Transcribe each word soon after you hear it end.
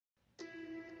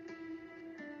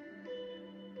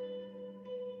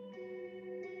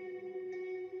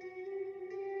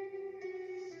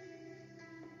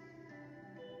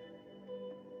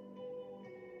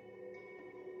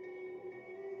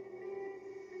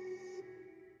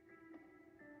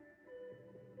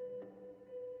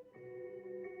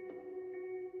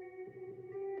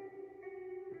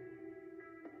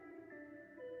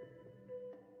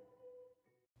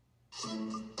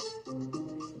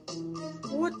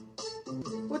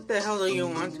the hell do you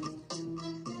want?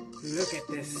 Look at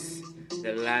this.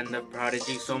 The land of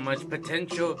Prodigy, so much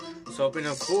potential, so open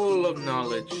and full of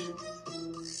knowledge.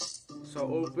 So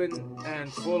open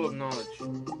and full of knowledge.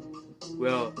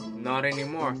 Well, not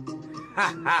anymore.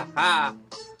 Ha ha ha!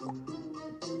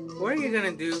 What are you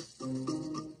gonna do?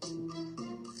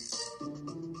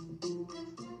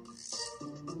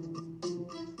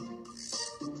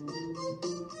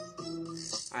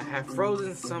 I have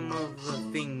frozen some of the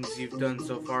things you've done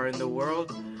so far in the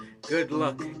world. Good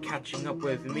luck catching up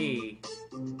with me.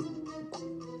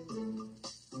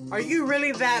 Are you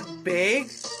really that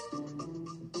big?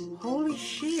 Holy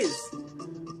shiz.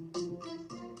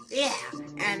 Yeah,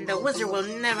 and the wizard will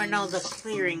never know the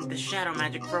clearing the shadow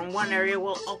magic from one area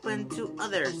will open to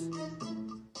others.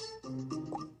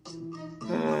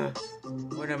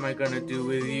 What am I gonna do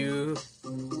with you?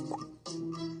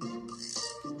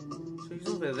 So he's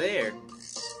over there.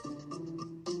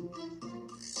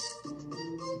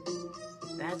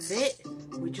 That's it.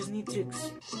 We just need to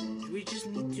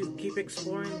keep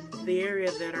exploring the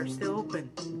area that are still open.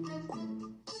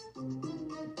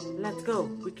 Let's go.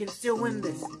 We can still win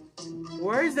this.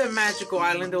 Where is the magical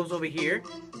island that was over here?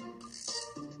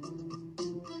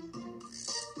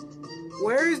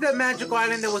 Where is the magical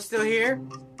island that was still here?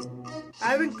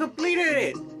 I haven't completed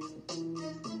it.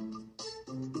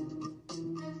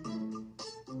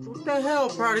 What the hell,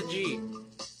 Prodigy?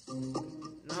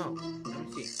 No. Let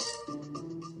me see.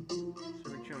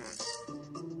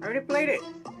 I already played it.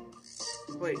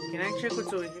 Wait, can I check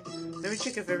what's over here? Let me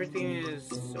check if everything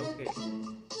is okay.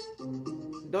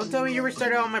 Don't tell me you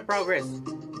restarted all my progress.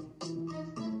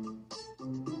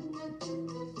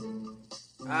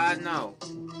 No.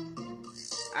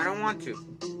 I don't want to.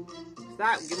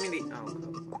 Stop, give me the... Oh, okay.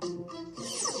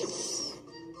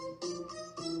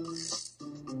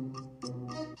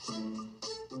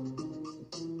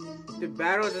 The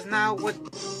battle is now what...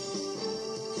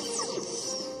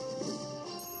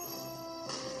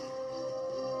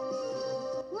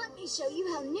 Let me show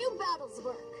you how new battles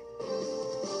work.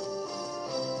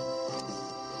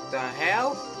 The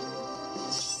hell?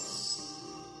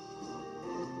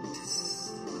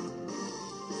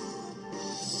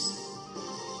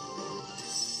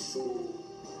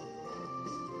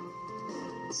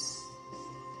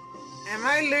 Am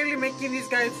I literally making these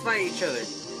guys fight each other?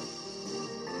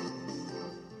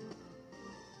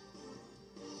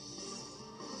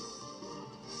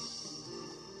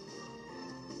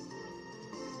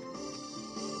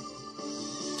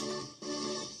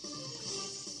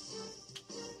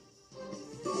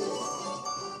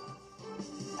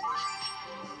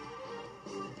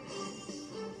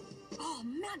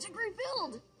 Magic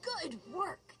refilled! Good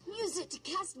work! Use it to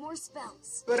cast more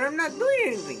spells. But I'm not doing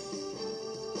anything.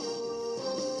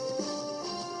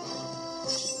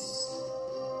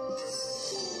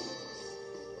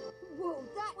 Whoa,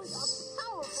 that was a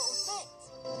powerful hit!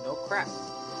 No crap.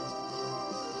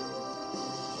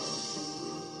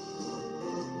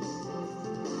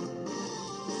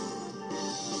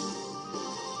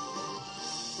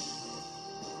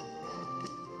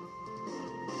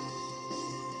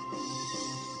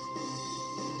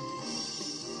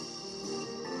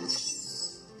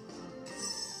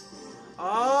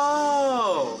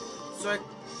 Oh, so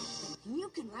you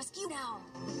can rescue now.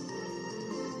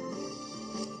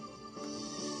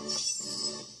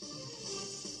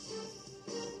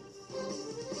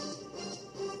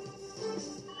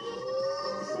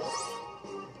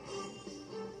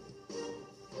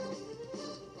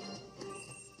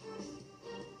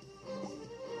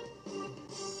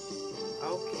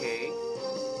 Okay.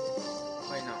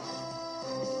 Wait, no.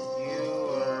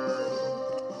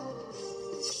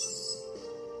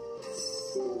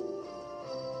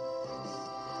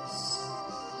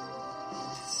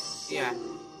 Yeah.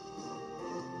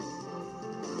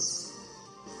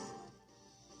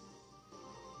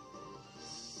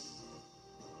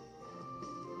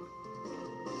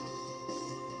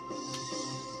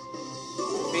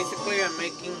 Basically, I'm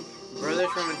making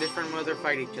brothers from a different mother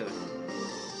fight each other.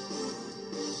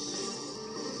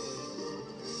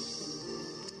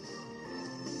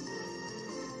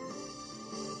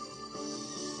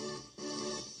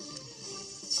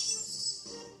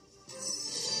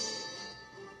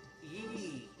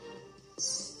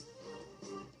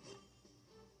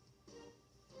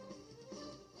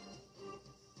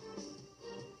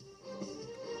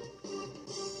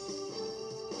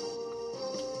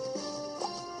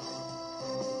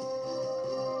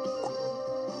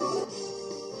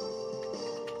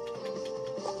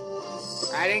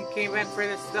 I didn't came back for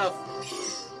this stuff.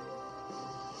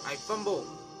 I fumbled.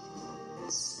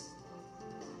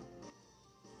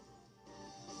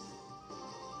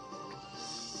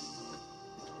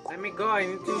 Let me go. I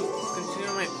need to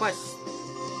continue my quest.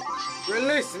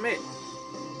 Release me.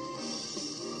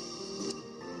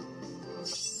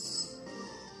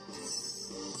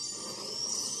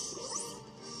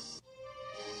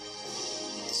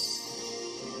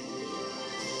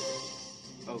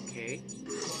 Okay.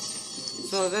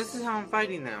 So this is how I'm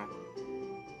fighting now.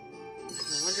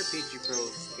 No wonder PG Pro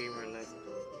Gamer left.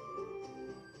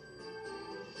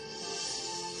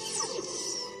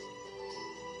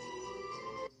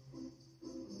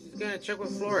 Just gonna check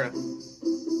with Florida.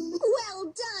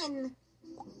 Well done!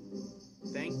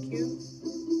 Thank you.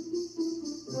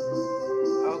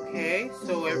 Okay,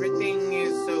 so everything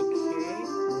is okay.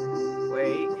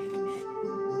 Wait.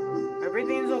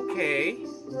 Everything's okay.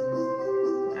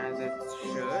 As it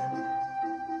should.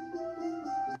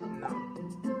 No.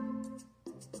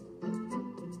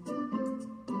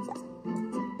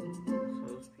 So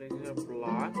those places are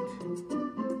blocked.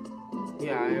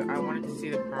 Yeah, I wanted to see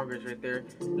the progress right there.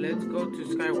 Let's go to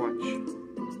Skywatch.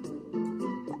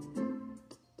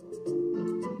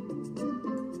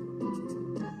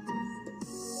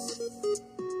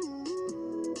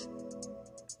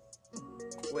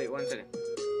 Wait, 1 second.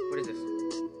 What is this?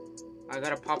 I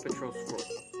got a Paw Patrol scroll.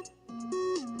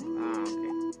 Ah,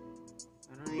 okay.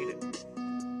 I don't need it.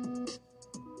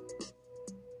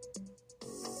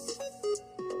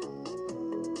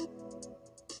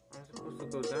 I'm supposed to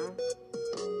go down?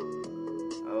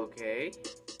 Okay.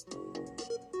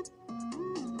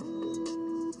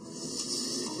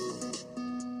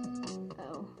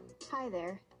 Oh, hi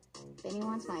there. Benny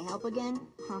wants my help again?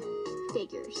 Huh,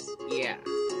 figures. Yeah.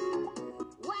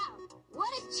 Wow, what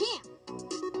a champ!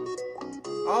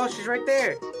 Oh, she's right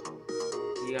there.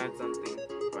 You got something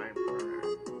fine for her.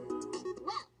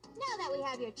 Well, now that we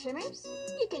have your trimmers,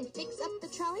 you can fix up the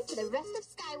trolley for the rest of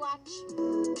Skywatch.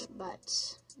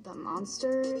 But the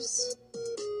monsters?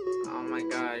 Oh my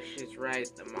gosh, she's right.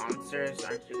 The monsters,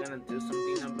 aren't you gonna do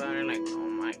something about it? Like, oh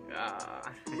my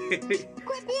god.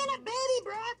 Quit being a baby,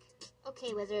 Brock!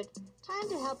 Okay, Wizard, time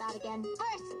to help out again.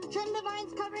 First, trim the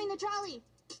vines covering the trolley.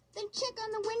 Then check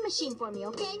on the wind machine for me,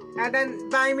 okay? And then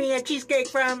buy me a cheesecake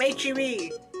from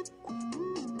H-E-B.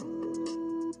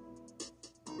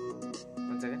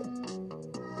 1 second.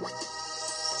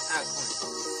 Ah, come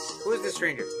on. Who is this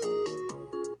stranger?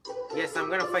 Yes, I'm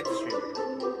gonna fight this stranger.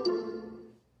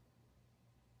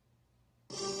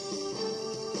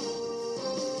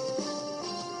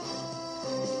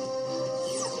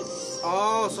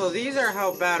 Oh, so these are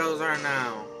how battles are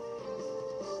now.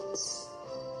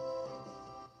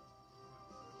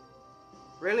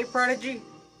 Really, Prodigy?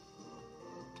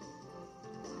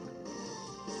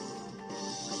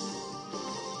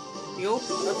 The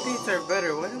updates are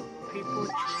better.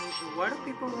 Why do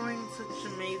people ruin such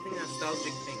amazing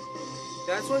nostalgic things?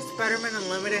 That's why Spider-Man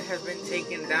Unlimited has been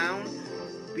taken down,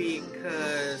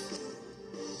 because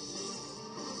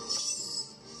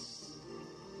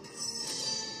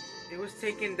it was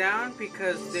taken down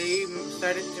because they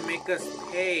started to make us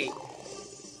pay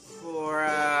for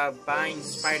buying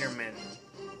Spider-Man.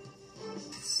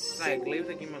 Like, leave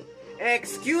the game on.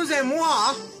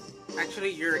 Excusez-moi!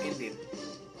 Actually, you're Indian.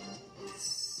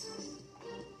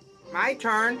 My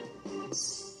turn.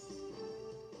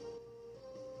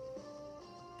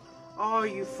 Oh,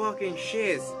 you fucking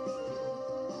shiz.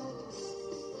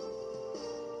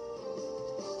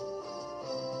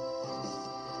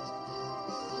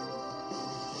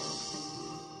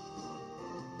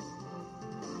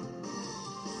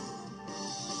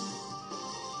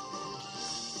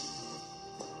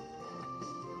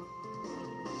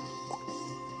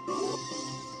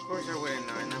 Of course I wouldn't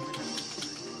know.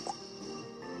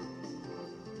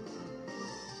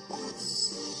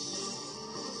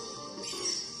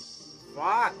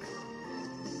 Fuck!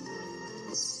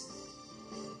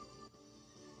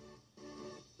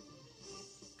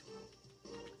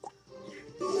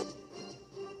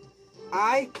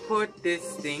 I put this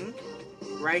thing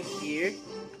right here,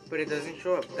 but it doesn't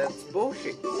show up. That's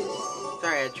bullshit.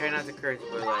 Sorry, I try not to curse,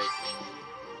 but like...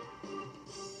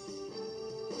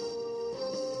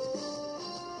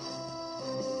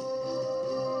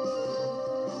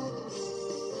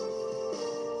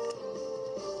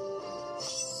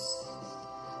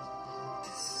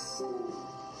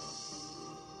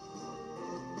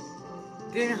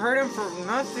 Didn't hurt him for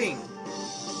nothing.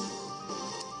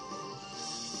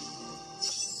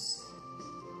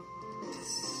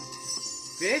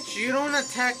 Bitch, you don't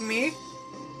attack me.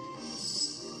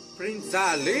 Prince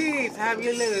Leaf, have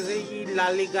you La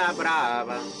Liga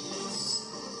Brava?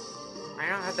 I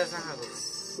know how that's not how it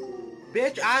goes.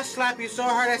 Bitch, I'll slap you so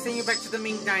hard I send you back to the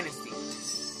Ming Dynasty.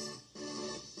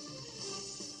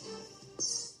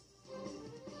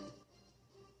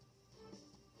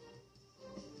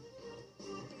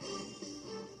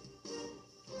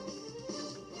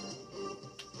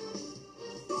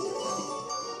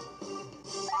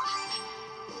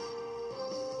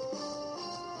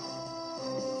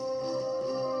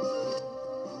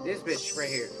 This bitch right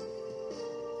here.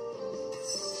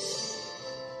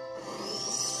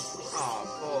 Oh,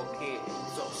 poor kid.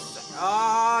 So sad.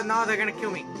 Oh, no, they're gonna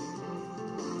kill me.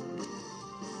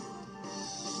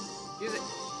 Use it.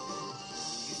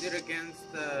 Use it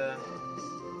against the...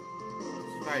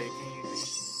 Sorry, you can't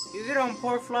use it. Use it on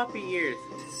poor floppy ears.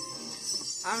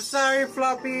 I'm sorry,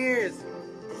 floppy ears.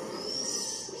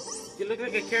 You look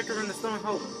like a character from the Stone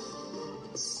Hope.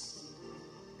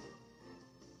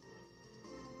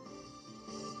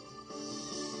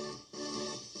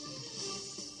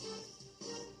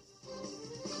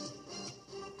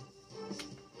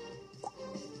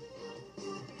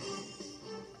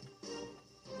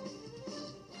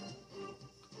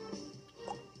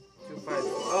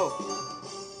 Oh,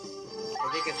 I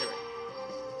think it's right.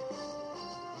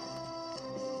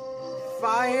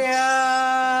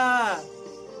 Fire!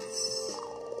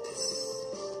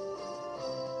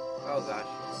 Oh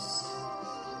gosh.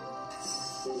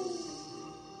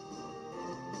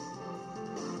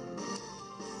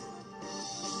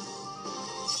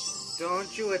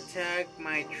 Don't you attack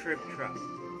my trip truck.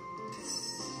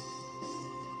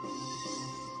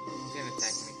 He's gonna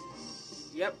attack me.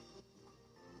 Yep.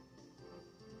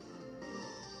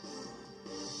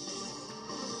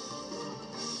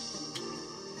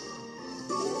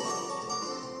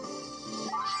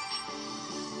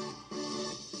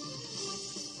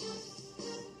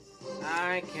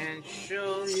 I can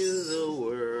show you the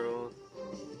world.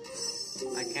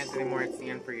 I can't anymore, it's the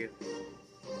end for you.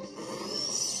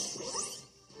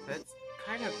 That's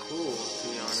kind of cool, to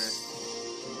be honest.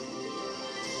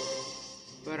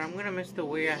 But I'm gonna miss the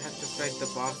way I have to fight the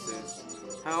bosses.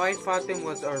 How I fought them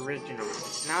was original.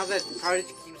 Now that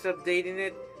Prodigy keeps updating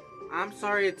it, I'm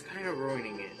sorry it's kind of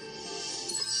ruining it.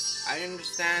 I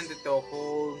understand that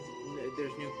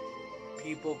there's new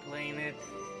people playing it,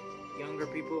 younger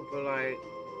people, but like...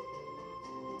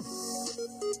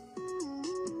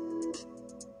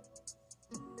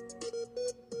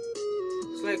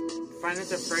 It's like Five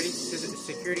Nights at Freddy's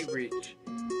Security Breach.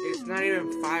 It's not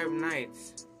even 5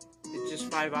 nights. It's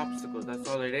just 5 obstacles, that's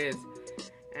all it is.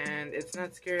 And it's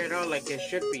not scary at all like it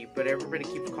should be, but everybody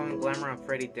keeps calling Glamour on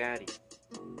Freddy Daddy.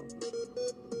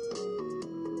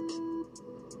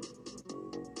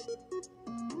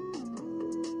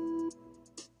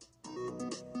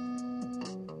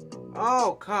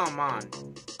 Oh, come on.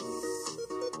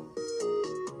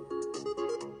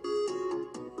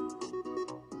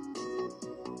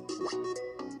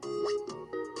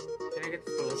 Can I get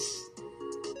this balloon?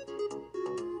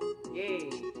 Yay.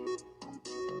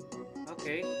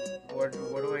 Okay, what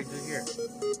do I do here?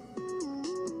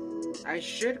 I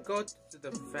should go to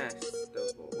the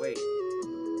festival. Wait.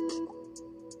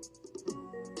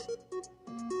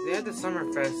 They had the summer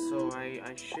fest, so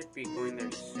I should be going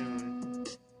there soon.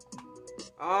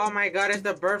 Oh my god, it's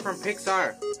the bird from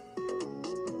Pixar.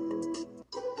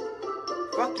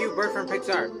 Fuck you, bird from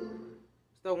Pixar.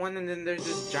 It's the one and then there's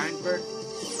this giant bird.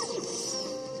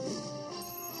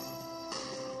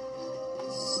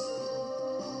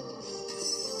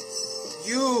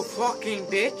 You fucking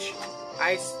bitch.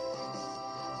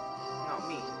 No,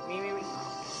 me.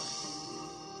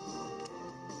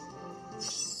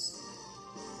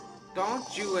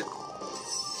 Don't you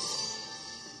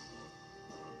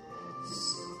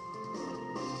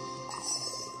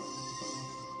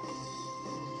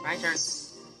My turn.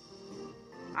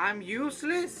 I'm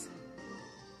useless?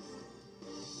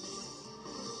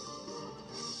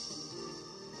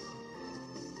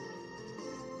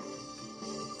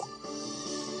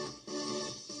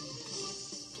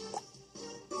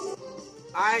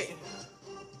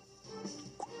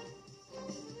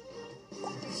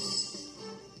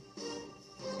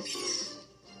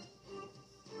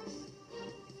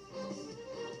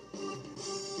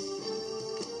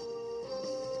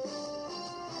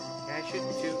 Can I shoot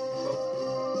two? Both?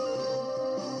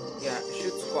 Yeah,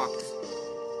 shoot Squawks.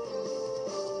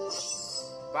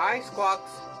 Bye,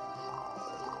 Squawks.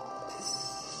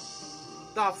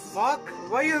 The fuck?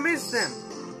 Why you miss them?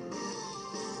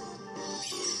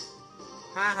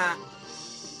 Haha.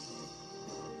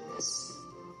 This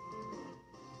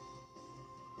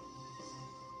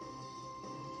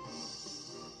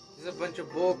is a bunch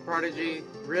of bull, Prodigy.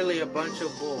 Really a bunch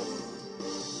of bull.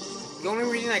 The only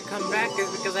reason I come back is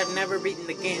because I've never beaten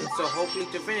the game, so hopefully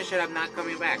to finish it, I'm not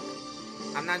coming back.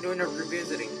 I'm not doing a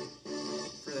revisiting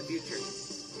for the future.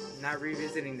 I'm not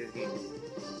revisiting this game.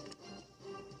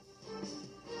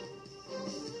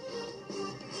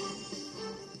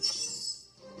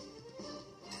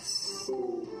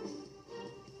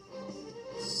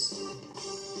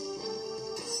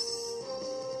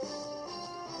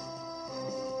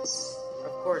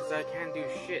 Of course, I can't do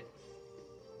shit.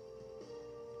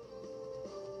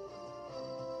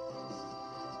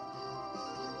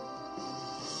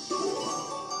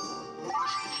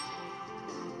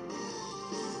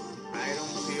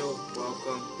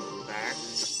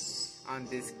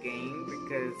 this game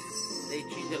because they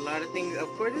changed a lot of things. Of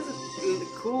course, this is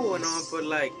cool and all, but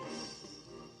like,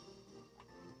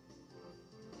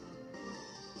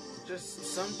 just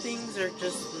some things are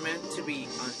just meant to be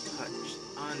untouched,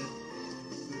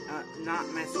 not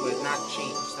messed with, not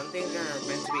changed. Some things are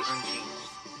meant to be unchanged.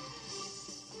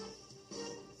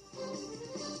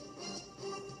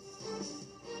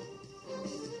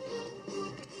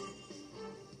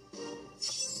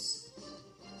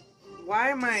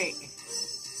 Why am I...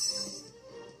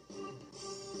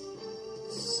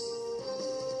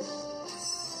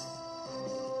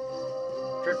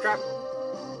 Trip trap.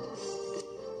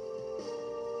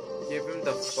 Give him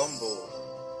the fumble.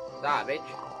 Ah, bitch.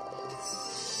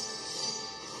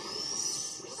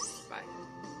 Bye.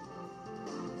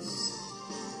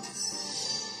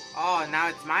 Oh, now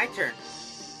it's my turn.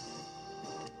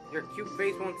 Your cute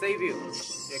face won't save you.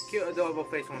 Your cute, adorable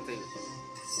face won't save you.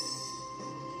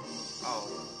 Oh,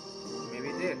 maybe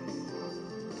it did.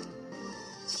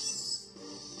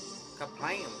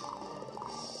 Kaplam.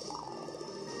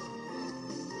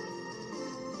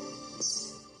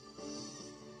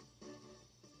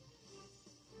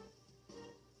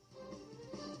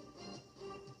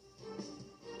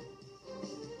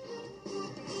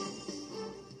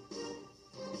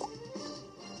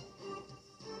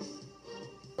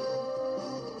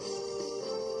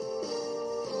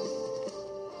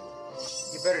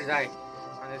 You better die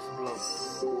on this blow.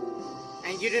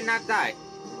 And you did not die.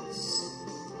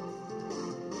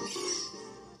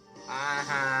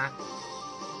 Uh-huh.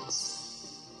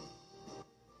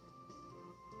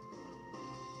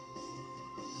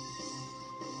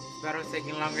 This battle's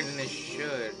taking longer than it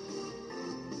should.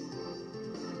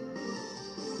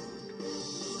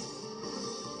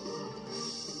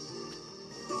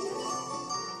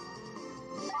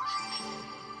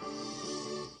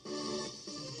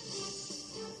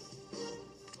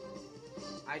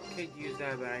 I could use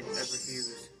that, but I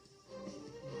refuse.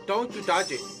 Don't you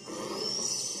dodge it.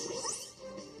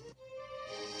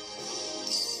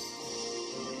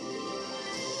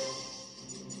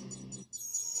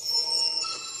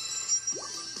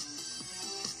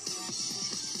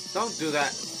 Don't do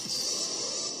that.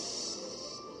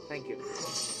 Thank you.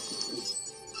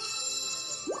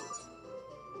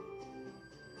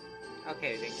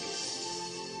 Okay, thank you.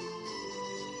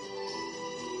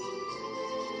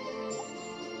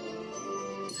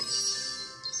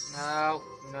 No,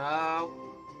 no.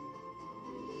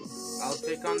 I'll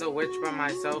take on the witch by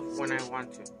myself when I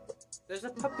want to. There's a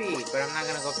puppy, but I'm not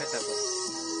gonna go pet that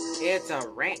puppy. It's a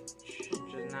ranch.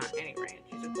 Just not any ranch.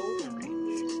 It's a golden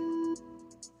ranch.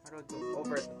 How do I go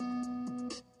over it?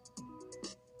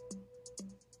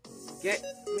 Get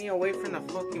me away from the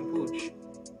fucking pooch.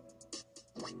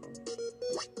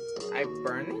 I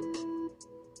burn it?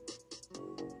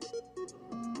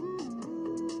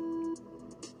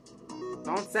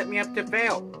 Don't set me up to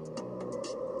fail.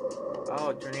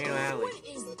 Oh, Tornado Alley. What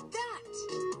is that?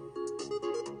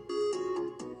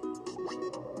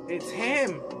 It's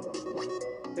him.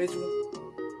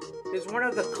 It's one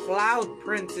of the Cloud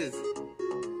Princes.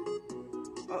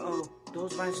 Uh-oh,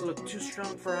 those vines look too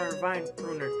strong for our vine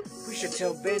pruner. We should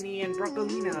tell Benny and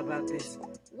Broccolina about this.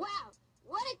 Wow,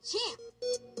 what a champ!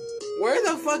 Where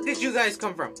the fuck did you guys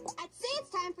come from? I'd say it's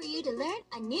time for you to learn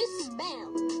a new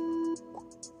spell.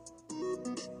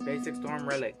 Basic Storm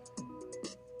Relic.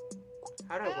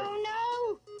 How do I work? Oh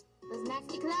no! Those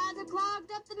nasty clouds have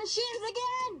clogged up the machines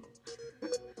again!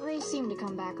 They seem to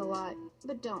come back a lot,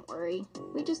 but don't worry.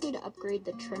 We just need to upgrade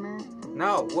the trimmer.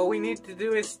 No, what we need to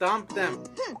do is stomp them.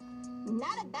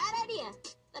 Not a bad idea.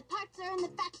 The parts are in the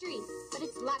factory, but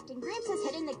it's locked and Gramps has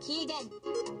hidden the key again.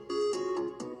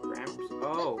 Gramps? Look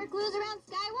Oh. for clues around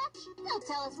Skywatch. They'll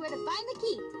tell us where to find the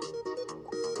key.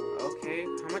 Okay,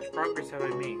 how much progress have I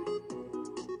made?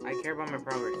 I care about my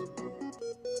progress.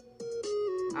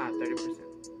 Ah, 30%.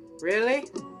 Really?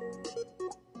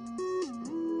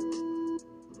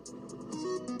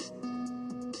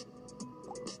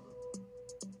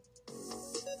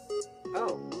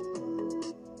 Oh.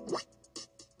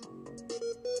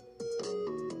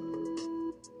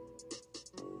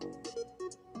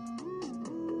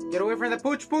 Get away from the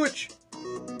pooch pooch!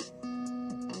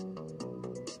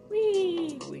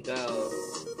 Whee! We go.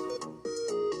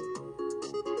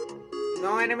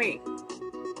 No enemy!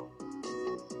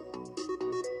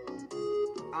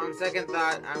 On second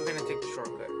thought, I'm gonna take the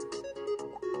shortcut.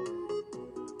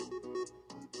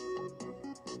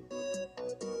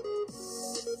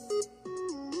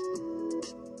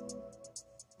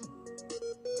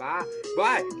 Bye.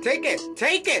 Bye! Take it!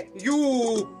 Take it!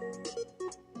 You!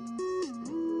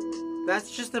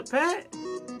 That's just a pet?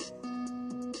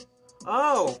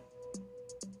 Oh!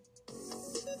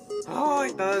 Oh, I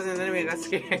thought it was an enemy. I got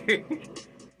scared.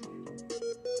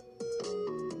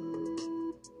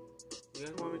 You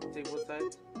guys want me to take both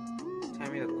sides?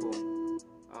 Tell me the cool.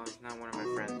 Oh, it's not one of my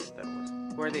friends. That was.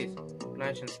 Who are these?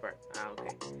 Flash and Spark. Ah,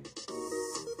 okay.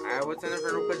 I was in a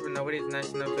friend request, but nobody's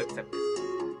nice enough to accept it.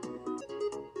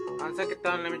 On second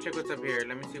thought, let me check what's up here.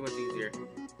 Let me see what's easier.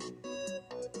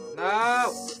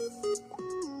 No!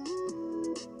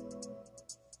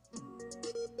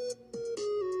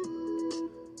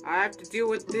 I have to deal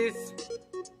with this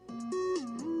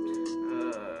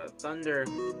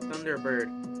Thunderbird.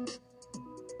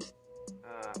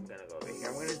 I'm gonna go over here.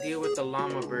 I'm gonna deal with the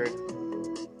llama bird.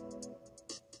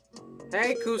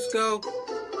 Hey, Cusco!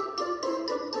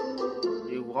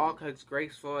 You walk as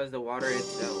graceful as the water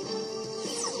itself.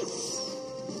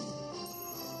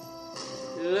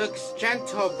 Looks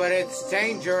gentle, but it's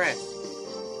dangerous.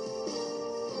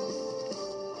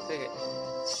 Take it.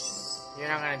 You're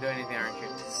not gonna do anything, aren't you?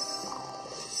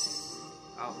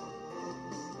 Oh.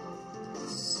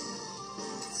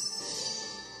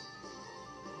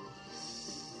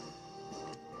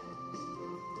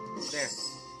 There.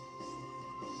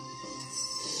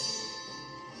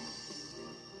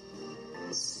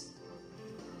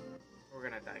 We're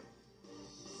gonna die.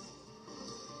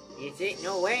 Is it?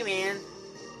 No way, man.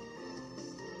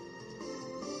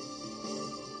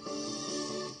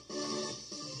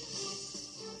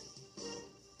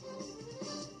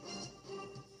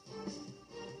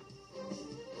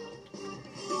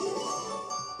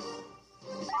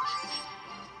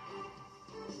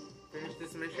 Finish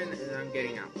this mission and I'm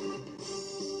getting out.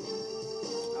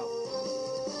 Oh.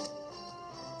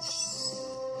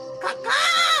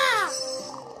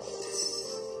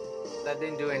 That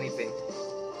didn't do anything.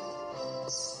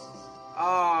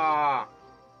 Ah.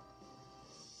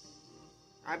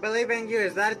 I believe in you.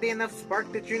 Is that the enough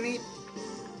spark that you need?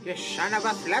 You son of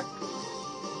a flip.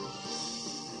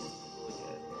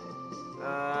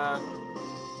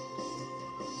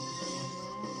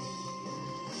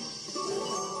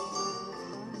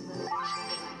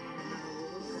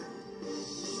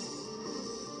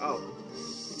 Oh.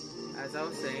 As I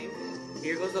was saying,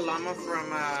 here goes the llama from,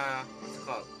 what's it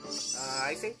called?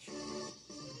 Ice Age?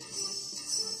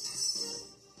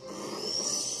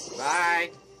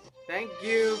 Bye. Thank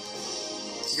you.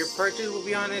 Your purchase will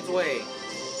be on its way.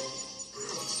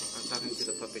 I'm talking to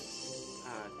the puppet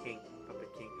king.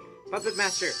 Puppet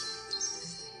master.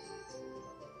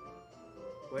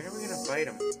 When are we gonna fight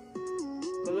him?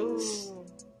 Hello.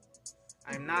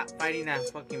 I'm not fighting that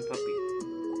fucking puppy.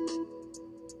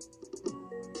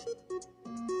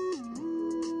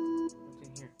 What's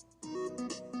in here?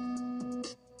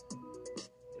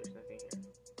 There's nothing here.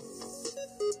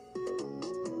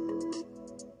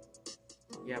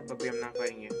 Yeah, puppy, I'm not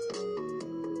fighting you.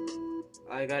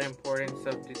 I got important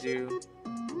stuff to do.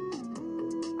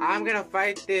 I'm gonna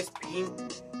fight this pink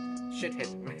shithead.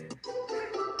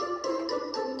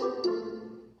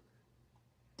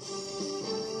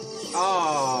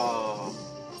 Oh,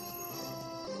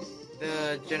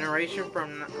 the generation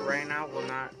from right now will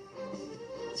not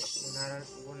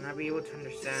be able to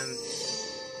understand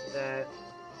that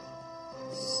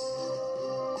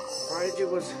Prodigy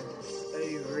was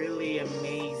a really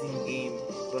amazing game,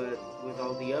 but with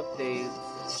all the updates,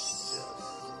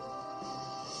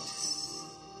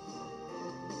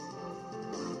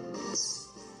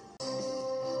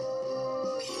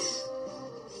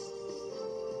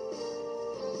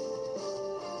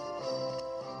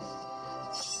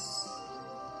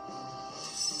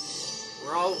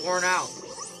 we're all worn out.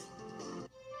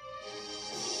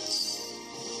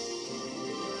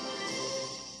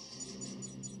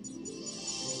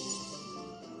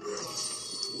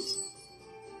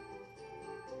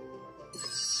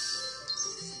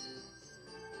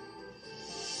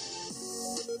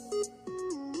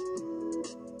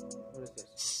 What is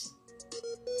this?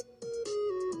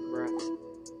 Bruh.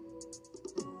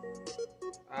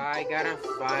 I gotta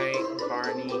fight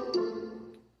Barney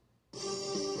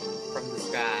from the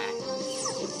sky.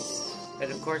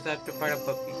 And of course I have to fight a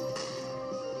puppy.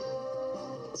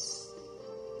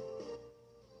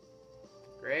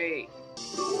 Great.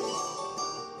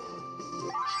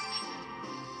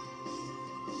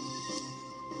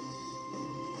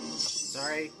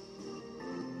 Sorry.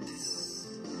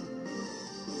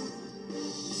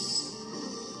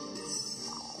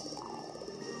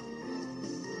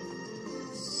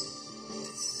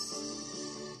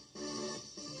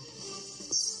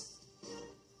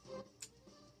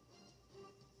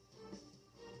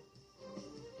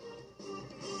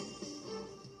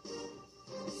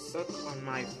 Suck on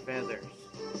my feathers.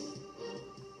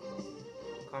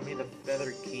 Call me the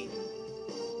Feather King.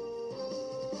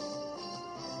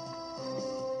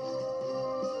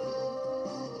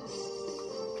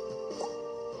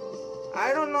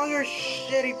 I don't know your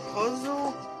shitty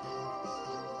puzzle.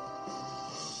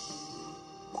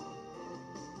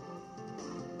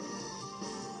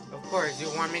 Of course,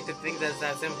 you want me to think that's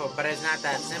that simple, but it's not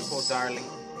that simple, darling.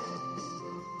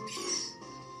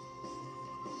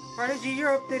 Prodigy,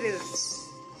 your update is...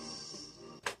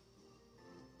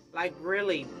 like,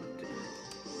 really...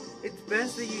 it's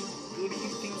best that you leave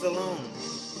things alone.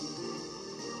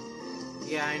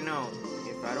 Yeah, I know.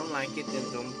 If I don't like it, then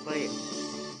don't play it.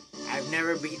 I've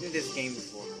never beaten this game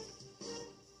before.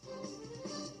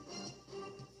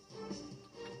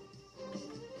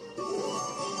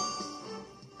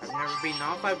 I've never beaten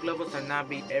all 5 levels. I've not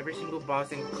beat every single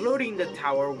boss, including the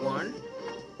Tower 1.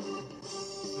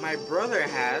 My brother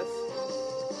has.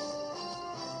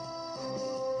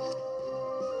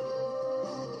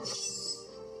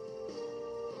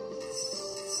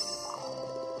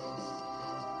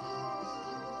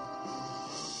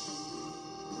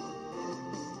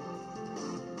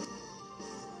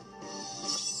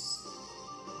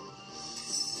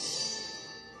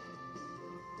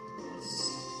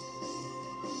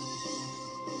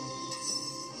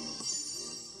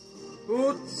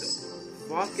 Who the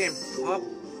fucking pup?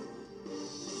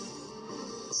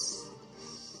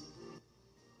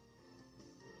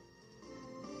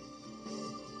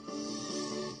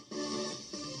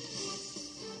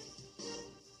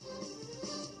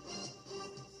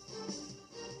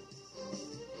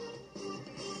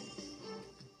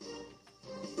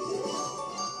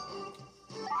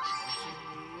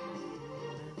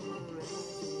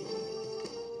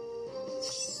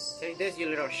 Take this, you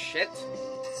little shit.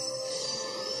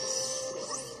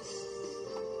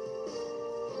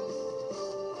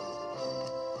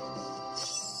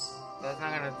 That's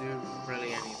not gonna do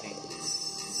really anything.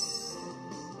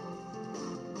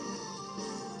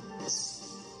 It's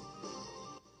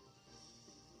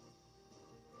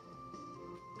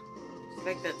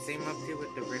like that same update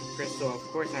with the red crystal. Of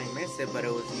course I missed it, but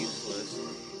it was useless.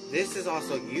 This is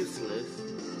also useless.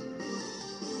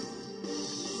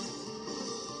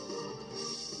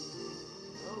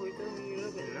 Oh, we don't really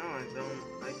love it. No, I don't.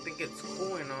 I think it's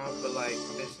cool and all, but like,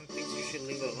 there's some things you should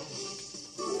leave alone.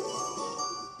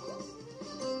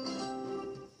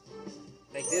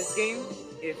 Like this game,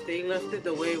 if they left it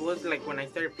the way it was, like when I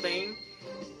started playing,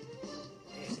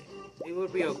 it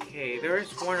would be okay. There is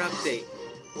one update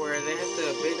where they have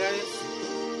the big guys,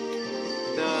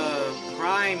 the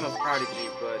crime of Prodigy,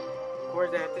 but of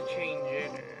course they have to change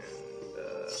it,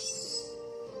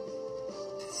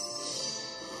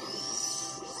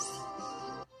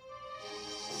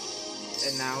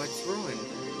 and now it's ruined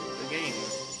the game,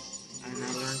 and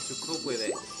I learned to cope with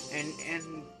it, and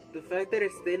the fact that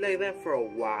it stayed like that for a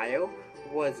while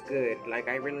was good. Like,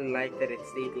 I really like that it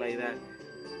stayed like that.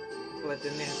 But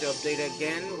then they have to update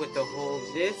again with the whole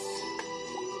this.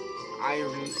 I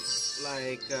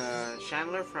like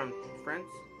Chandler from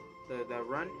Friends, the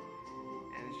run.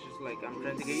 And it's just like, I'm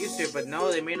trying to get used to it. But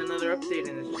no, they made another update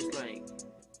and it's just like,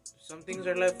 some things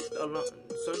are left alone.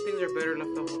 Some things are better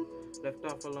left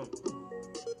off alone.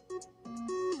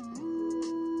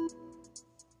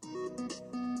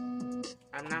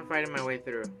 I'm not fighting my way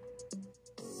through.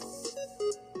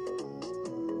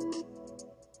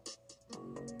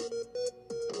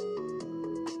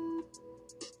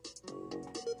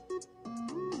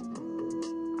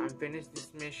 I'm finished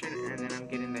this mission and then I'm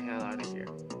getting the hell out of here.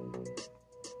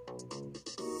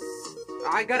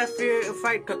 I gotta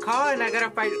fight Cacao and I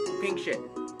gotta fight pink shit.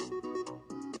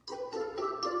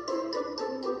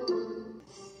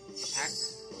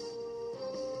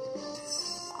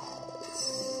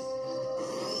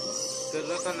 Good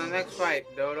luck on the next fight,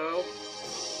 Dodo.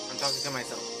 I'm talking to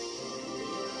myself.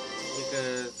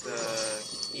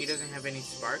 Because he doesn't have any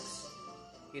sparks.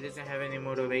 He doesn't have any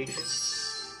motivation.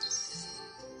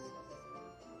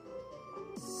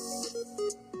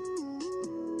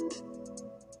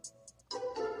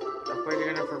 Of course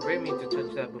you're gonna forbid me to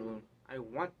touch that balloon. I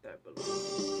want that balloon.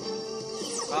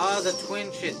 Oh, the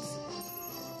twin shits.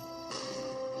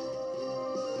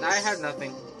 I have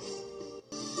nothing.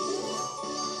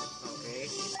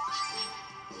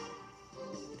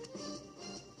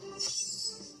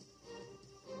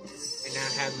 I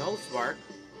have no spark.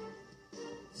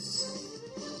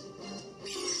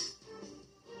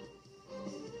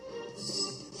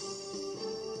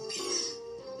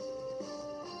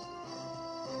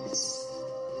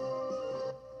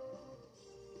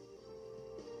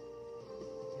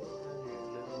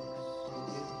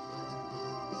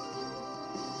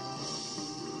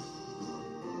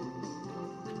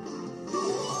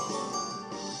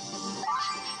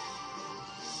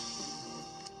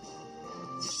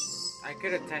 I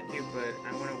could attack you, but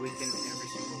I want to weaken every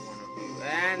single one of you.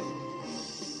 And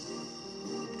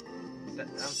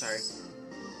I'm sorry.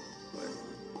 What?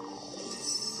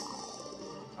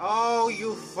 Oh,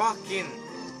 you fucking...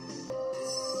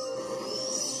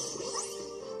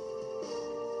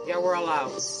 Yeah, we're all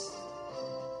out.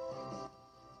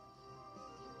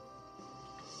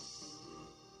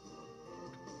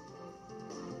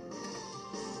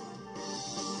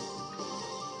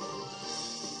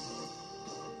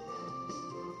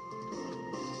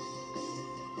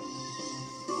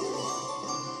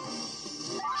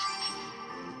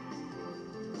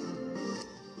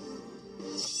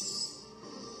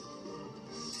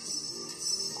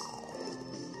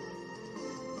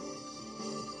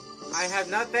 I have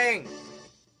nothing!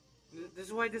 This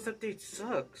is why this update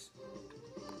sucks.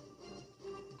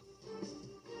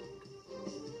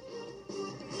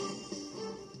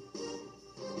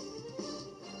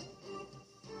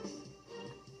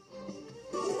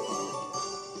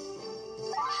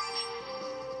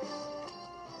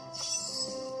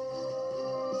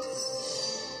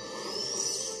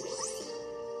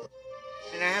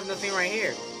 And I have nothing right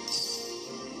here.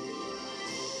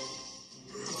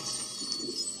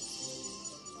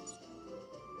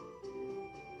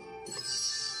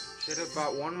 Should have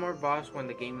bought one more boss when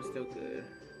the game was still good.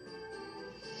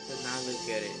 But now look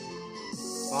at it.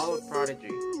 Follow Prodigy.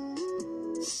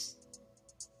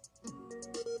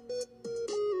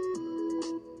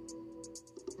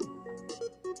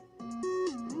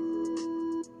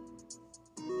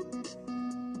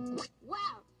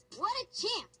 Wow, what a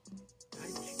champ!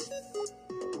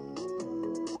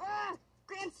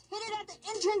 Gramps hid it at the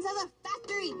entrance of the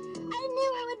factory! I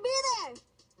knew it would be there!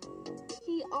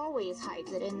 He always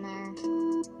hides it in there.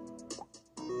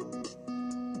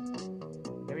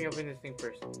 Let me open this thing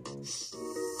first.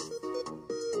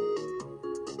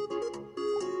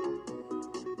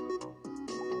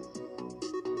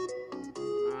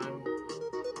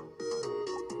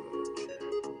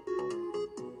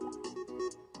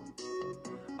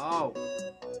 Oh,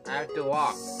 I have to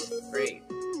walk. Great.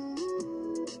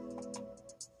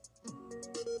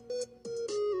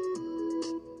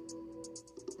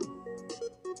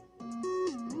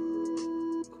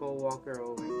 Walker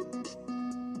over.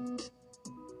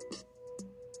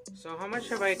 So how much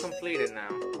have I completed now?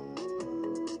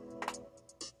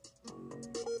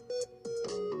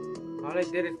 All I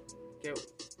did is get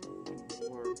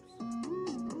orbs.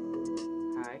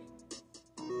 Hi.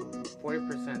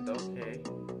 40%, okay.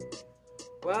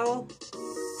 Well,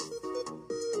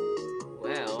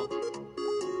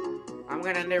 I'm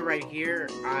gonna end it right here.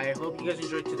 I hope you guys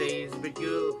enjoyed today's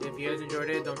video. If you guys enjoyed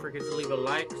it, don't forget to leave a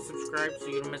like, subscribe so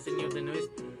you don't miss any of the newest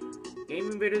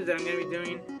gaming videos that I'm gonna be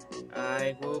doing.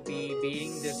 I will be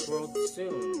beating this world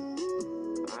soon.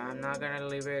 I'm not gonna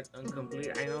leave it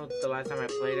incomplete. I know the last time I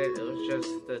played it, it was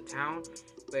just the town,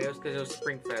 but it was because it was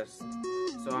Springfest.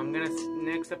 So I'm gonna,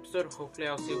 next episode, hopefully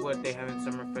I'll see what they have in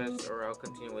Summerfest, or I'll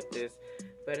continue with this.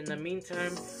 But in the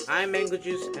meantime, I'm Mango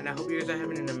Juice, and I hope you guys are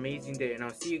having an amazing day. And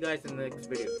I'll see you guys in the next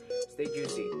video. Stay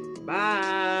juicy.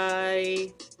 Bye!